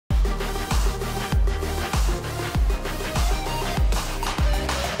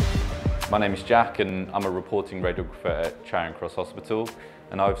My name is Jack and I'm a reporting radiographer at Charing Cross Hospital,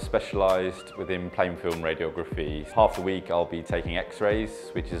 and I've specialised within plain film radiography. Half the week I'll be taking x-rays,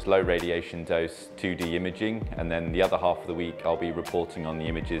 which is low radiation dose 2D imaging, and then the other half of the week I'll be reporting on the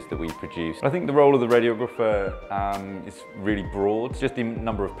images that we produce. I think the role of the radiographer is really broad. Just the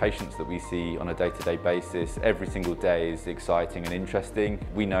number of patients that we see on a day-to-day basis every single day is exciting and interesting.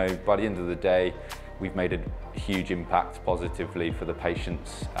 We know by the end of the day we've made a huge impact positively for the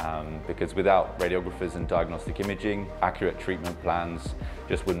patients because without radiographers and diagnostic imaging, accurate treatment plans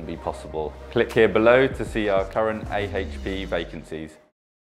just wouldn't be possible. Click here below to see our current AHP vacancies.